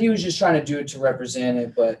 But he was just trying to do it to represent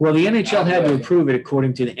it. But well, the NHL had to approve it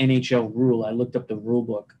according to the NHL rule. I looked up the rule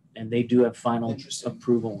book, and they do have final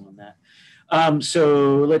approval on that.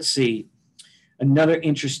 So let's see. Another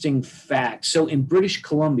interesting fact. So in British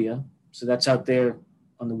Columbia, so that's out there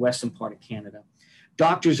on the western part of Canada,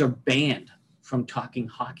 doctors are banned from talking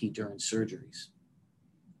hockey during surgeries.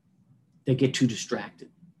 They get too distracted.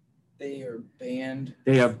 They are banned.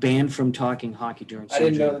 They are banned from talking hockey during surgery. I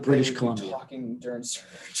didn't know that British they were Columbia. talking during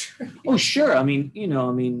surgery. Oh, sure. I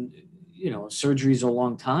mean, surgery is a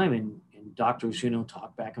long time, and doctors,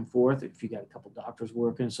 talk back and forth. If you got a couple doctors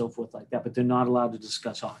working and so forth like that, but they're not allowed to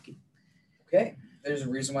discuss hockey. Okay, there's a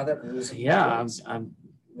reason why that is. Yeah, I'm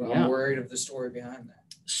worried of the story behind that.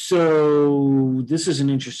 So this is an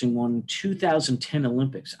interesting one. 2010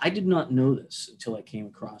 Olympics. I did not know this until I came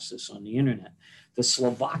across this on the internet. The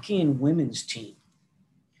Slovakian women's team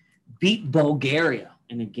beat Bulgaria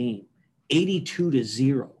in a game,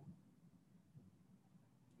 82-0.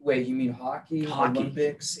 Wait, you mean hockey?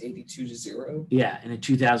 Olympics, 82-0? Yeah, in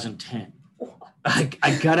 2010.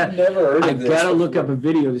 I gotta look up a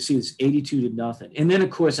video to see it's 82-0. And then of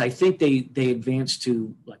course I think they advanced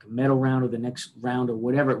to like a medal round or the next round or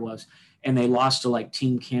whatever it was, and they lost to like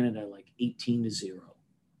Team Canada like 18-0.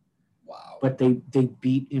 Wow. But they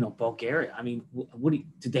beat Bulgaria. I mean,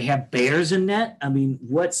 did they have bears in net? I mean,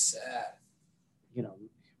 what's sad?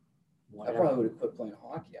 I probably would have quit playing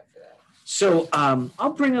hockey after that. So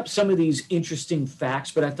I'll bring up some of these interesting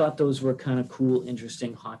facts, but I thought those were kind of cool,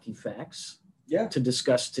 interesting hockey facts to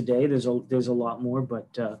discuss today. There's a lot more,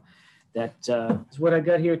 but that is what I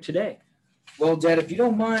got here today. Well, Dad, if you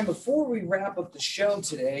don't mind, before we wrap up the show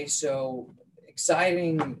today, so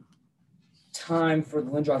exciting time for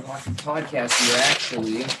the Lindroth Hockey Podcast here,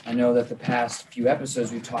 actually. I know that the past few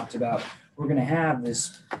episodes we talked about we're going to have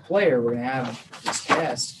this player, we're going to have this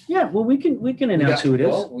guest. Yeah, well, we can announce who it is.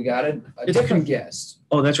 Well, we got a different guest.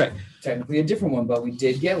 Oh, that's right. Technically a different one, but we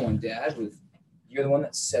did get one, Dad. You're the one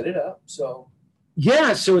that set it up, so.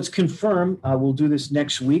 Yeah, so it's confirmed. We'll do this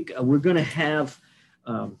next week. We're going to have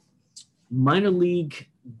minor league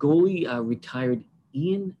goalie retired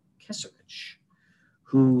Ian Kesserich,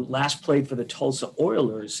 who last played for the Tulsa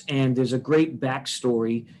Oilers. And there's a great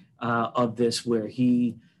backstory of this where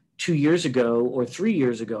he, 2 years ago or 3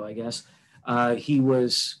 years ago, I guess, he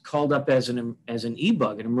was called up as an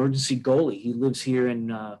E-bug, an emergency goalie. He lives here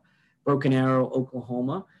in Broken Arrow,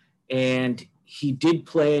 Oklahoma, and he did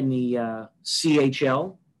play in the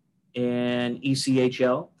CHL and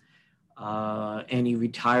ECHL, and he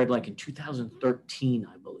retired like in 2013,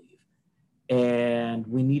 I believe. And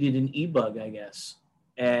we needed an E-bug, I guess.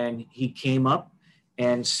 And he came up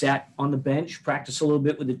and sat on the bench, practiced a little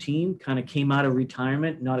bit with the team, kind of came out of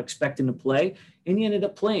retirement, not expecting to play, and he ended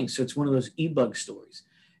up playing. So it's one of those E-bug stories.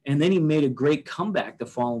 And then he made a great comeback the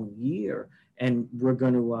following year, and we're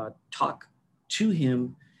going to talk to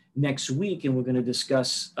him next week, and we're going to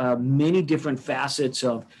discuss many different facets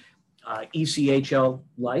of ECHL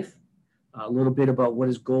life, a little bit about what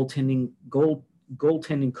his goaltending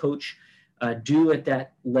coach do at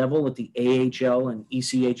that level at the AHL and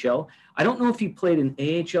ECHL. I don't know if he played an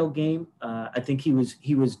AHL game. I think he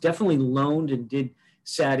was definitely loaned and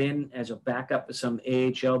sat in as a backup for some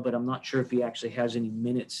AHL, but I'm not sure if he actually has any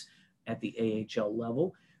minutes at the AHL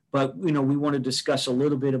level. But we want to discuss a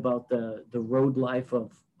little bit about the road life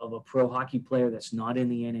of a pro hockey player that's not in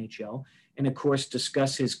the NHL, and of course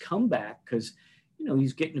discuss his comeback because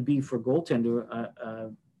he's getting to be for goaltender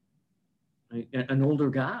an older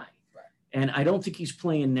guy. And I don't think he's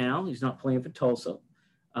playing now. He's not playing for Tulsa.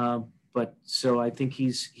 But so I think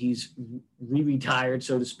he's re-retired,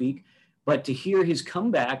 so to speak. But to hear his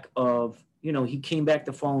comeback of, he came back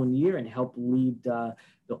the following year and helped lead the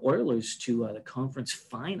Oilers to the conference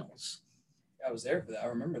finals. I was there for that. I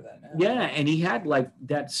remember that now. Yeah, and he had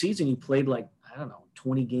that season, he played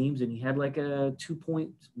 20 games, and he had a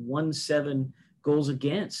 2.17 goals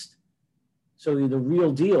against. So the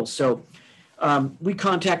real deal. So we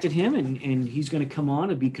contacted him, and he's going to come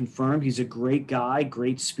on and be confirmed. He's a great guy,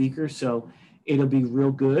 great speaker, so it'll be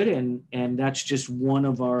real good. And that's just one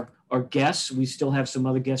of our guests. We still have some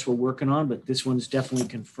other guests we're working on, but this one's definitely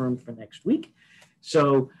confirmed for next week.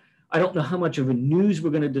 So I don't know how much of a news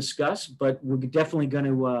we're going to discuss, but we're definitely going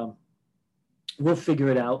to we'll figure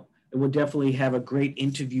it out, and we'll definitely have a great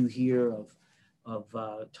interview here of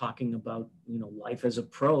talking about life as a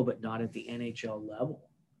pro, but not at the NHL level.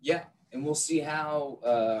 Yeah. And we'll see how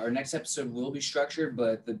our next episode will be structured,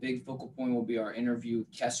 but the big focal point will be our interview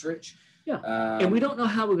with Kesserich. Yeah, and we don't know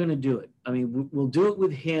how we're going to do it. I mean, we'll do it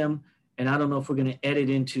with him, and I don't know if we're going to edit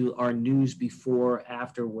into our news before,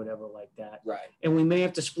 after, whatever like that. Right. And we may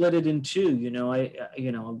have to split it in two.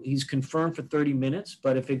 He's confirmed for 30 minutes,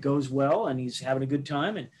 but if it goes well and he's having a good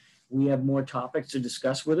time and we have more topics to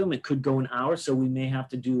discuss with him, it could go an hour, so we may have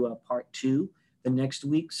to do a part 2 the next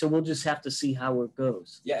week. So we'll just have to see how it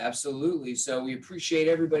goes. Yeah, absolutely. So we appreciate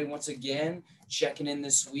everybody once again checking in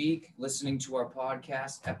this week, listening to our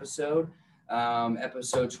podcast episode.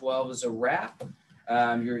 Episode 12 is a wrap.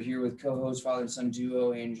 You're here with co-host father and son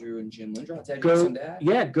duo Andrew and Jim Lindroth.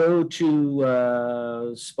 Go to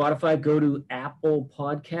Spotify, go to Apple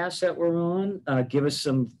Podcasts that we're on. Give us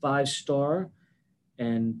some 5-star,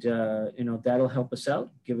 and that'll help us out.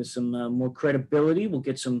 Give us some more credibility. We'll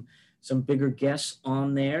get some bigger guests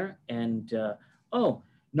on there. And,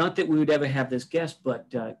 not that we would ever have this guest, but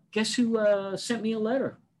guess who sent me a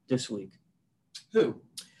letter this week? Who?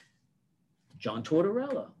 John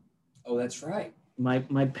Tortorella. Oh, that's right. My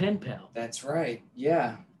pen pal. That's right.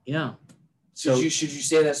 Yeah. Yeah. So should you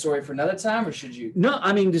say that story for another time, or should you? No,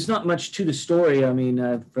 I mean, there's not much to the story. I mean,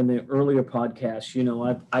 from the earlier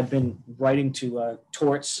podcast, I've been writing to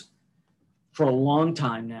Torts for a long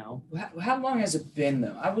time now. How long has it been,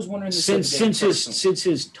 though? I was wondering this since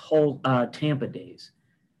his Tampa days,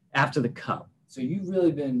 after the Cup. So you've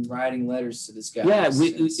really been writing letters to this guy. Yeah,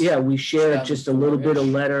 we share just a little bit of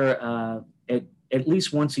letter at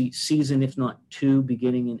least once a season, if not 2,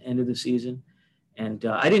 beginning and end of the season. And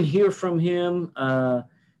I didn't hear from him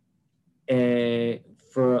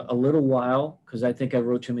for a little while, because I think I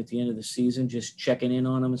wrote to him at the end of the season, just checking in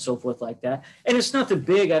on him and so forth like that. And it's nothing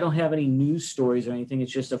big. I don't have any news stories or anything.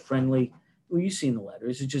 It's just a friendly, well, you've seen the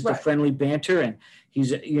letters. It's just a friendly banter. And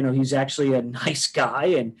he's actually a nice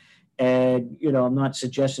guy. And I'm not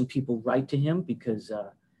suggesting people write to him because,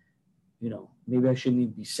 maybe I shouldn't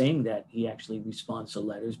even be saying that he actually responds to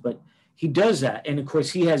letters, but he does that. And of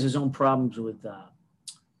course he has his own problems with,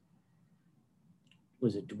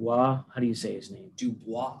 was it Dubois? How do you say his name?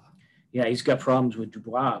 Dubois. Yeah, he's got problems with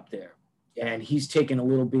Dubois up there. Yeah. And he's taken a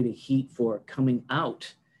little bit of heat for coming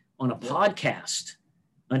out on a podcast,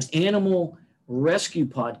 an animal rescue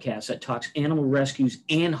podcast that talks animal rescues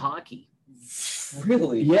and hockey.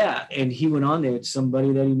 Really? Yeah, and he went on there. It's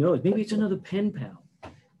somebody that he knows. Maybe it's another pen pal.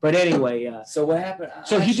 But anyway. So what happened?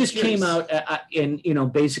 So he just came out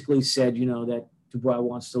and basically said, that Dubois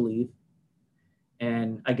wants to leave.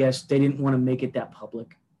 And I guess they didn't want to make it that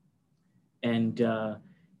public. And,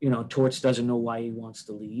 Torts doesn't know why he wants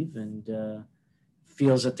to leave and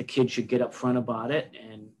feels that the kid should get up front about it.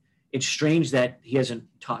 And it's strange that he hasn't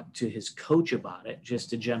talked to his coach about it,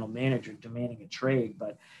 just the general manager demanding a trade.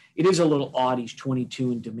 But it is a little odd. He's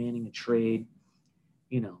 22 and demanding a trade,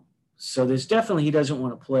 So there's definitely, he doesn't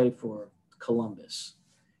want to play for Columbus.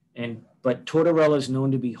 But Tortorella is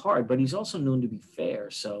known to be hard, but he's also known to be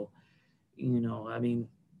fair. So,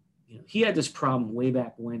 he had this problem way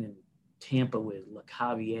back when in Tampa with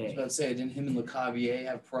LeCavier. I was about to say, didn't him and LeCavier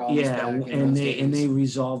have problems? Yeah, and they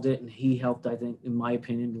resolved it, and he helped, I think, in my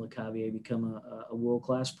opinion, LeCavier become a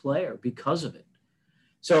world-class player because of it.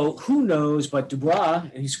 So who knows? But Dubois,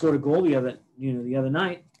 and he scored a goal the other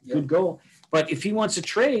night, good goal. But if he wants to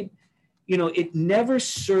trade, it never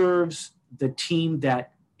serves the team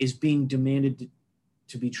that is being demanded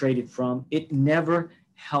to be traded from. It never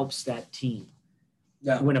helps that team.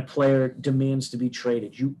 No. When a player demands to be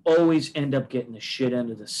traded, you always end up getting the shit end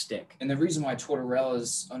of the stick. And the reason why Tortorella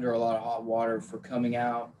is under a lot of hot water for coming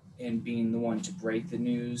out and being the one to break the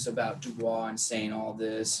news about Dubois and saying all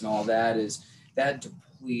this and all that is that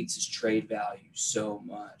depletes his trade value so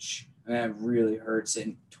much. And that really hurts it.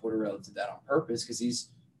 And Tortorella did that on purpose because he's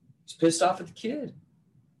pissed off at the kid.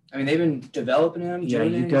 I mean, they've been developing him. You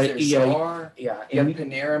got Panarin,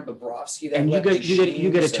 Bobrovsky. And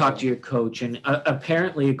you got to talk to your coach. And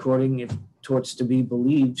apparently, according if Torts to be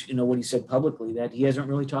believed, what he said publicly, that he hasn't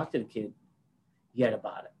really talked to the kid yet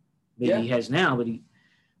about it. Maybe he has now,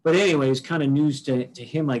 but anyway, it's kind of news to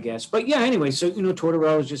him, I guess. But yeah, anyway, so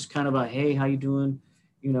Tortorella is just kind of a, hey, how you doing?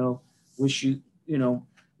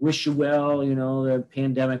 Wish you well, the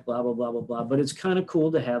pandemic, blah, blah, blah, blah, blah. But it's kind of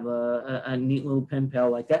cool to have a neat little pen pal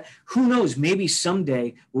like that. Who knows? Maybe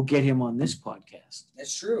someday we'll get him on this podcast.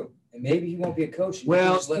 That's true. And maybe he won't be a coach.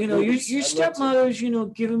 Well, your stepmother's,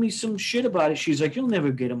 giving me some shit about it. She's like, you'll never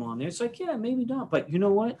get him on there. It's like, yeah, maybe not. But you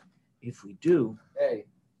know what? If we do. Hey,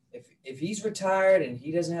 if he's retired and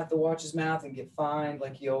he doesn't have to watch his mouth and get fined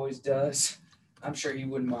like he always does, I'm sure he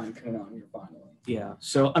wouldn't mind coming on here finally. Yeah.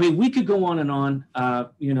 So, we could go on and on.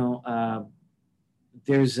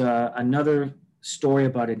 There's another story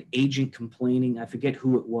about an agent complaining. I forget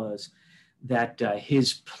who it was that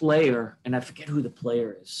his player, and I forget who the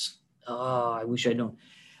player is. Oh, I wish I'd known.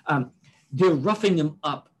 They're roughing him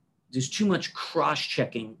up. There's too much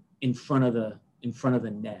cross-checking in front of the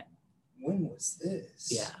net. When was this?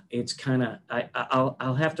 Yeah. It's kind of,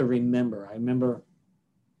 I'll have to remember. I remember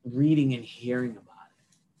reading and hearing about it.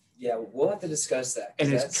 Yeah, we'll have to discuss that.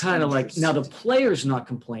 And it's kind of like, now the player's not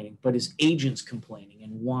complaining, but his agent's complaining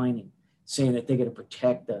and whining, saying that they got to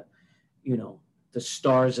protect the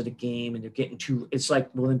stars of the game and they're getting too, it's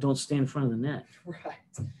like, well, then don't stand in front of the net.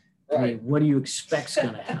 Right. I mean, what do you expect's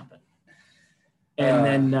going to happen?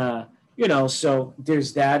 And then, so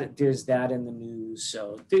there's that in the news.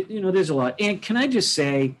 So, there's a lot. And can I just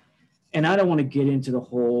say, and I don't want to get into the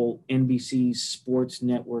whole NBC Sports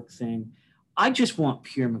Network thing. I just want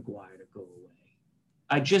Pierre Maguire to go away.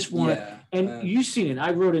 I just want, you've seen it.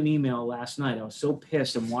 I wrote an email last night. I was so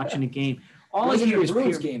pissed. I'm watching the game. All I hear is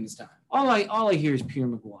Bruins game this time. All I hear is Pierre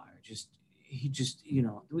Maguire. He just,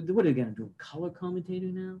 what are they going to do? Color commentator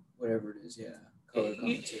now? Whatever it is, yeah. Color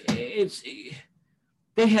commentator.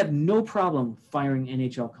 They have no problem firing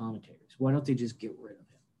NHL commentators. Why don't they just get rid of him?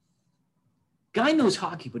 Guy knows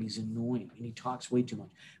hockey, but he's annoying and he talks way too much.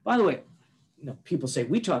 By the way, people say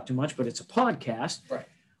we talk too much, but it's a podcast. Right.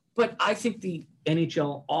 But I think the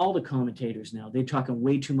NHL, all the commentators now, they're talking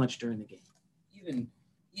way too much during the game.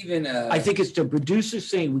 Even I think it's the producers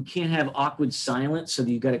saying we can't have awkward silence, so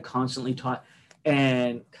that you got to constantly talk.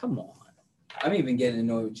 And come on. I'm even getting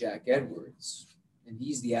annoyed with Jack Edwards, and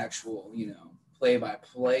he's the actual,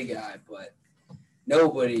 play-by-play guy. But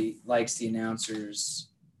nobody likes the announcers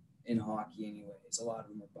in hockey anyways. A lot of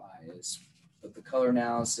them are biased. But the color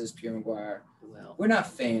analysis, Pierre McGuire, Well, we're not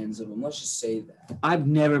fans of him. Let's just say that. I've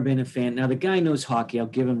never been a fan. Now, the guy knows hockey. I'll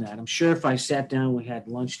give him that. I'm sure if I sat down and we had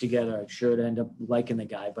lunch together, I'm sure I'd end up liking the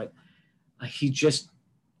guy. But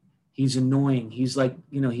he's annoying. He's like,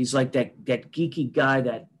 he's like that geeky guy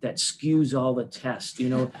that skews all the tests.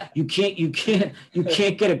 You can't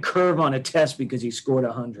get a curve on a test because he scored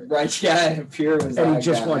 100. Right, yeah, Pierre was And that he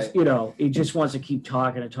just guy. wants to keep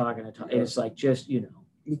talking and talking and talking. And it's like, You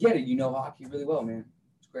get it. You know hockey really well, man.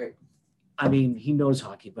 It's great. I mean, he knows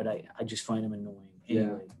hockey, but I just find him annoying.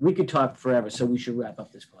 Anyway, we could talk forever, so we should wrap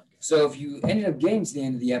up this podcast. So if you ended up getting to the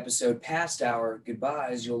end of the episode past our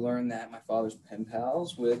goodbyes, you'll learn that my father's pen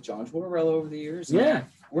pals with John Tortorella over the years. Yeah.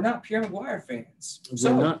 We're not Pierre McGuire fans.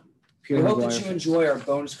 We're not Pierre we hope McGuire that you fans. enjoy our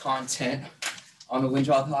bonus content on the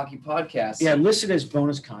Windhoff Hockey Podcast. Yeah, listen as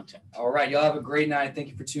bonus content. All right. Y'all have a great night. Thank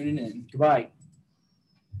you for tuning in. Goodbye.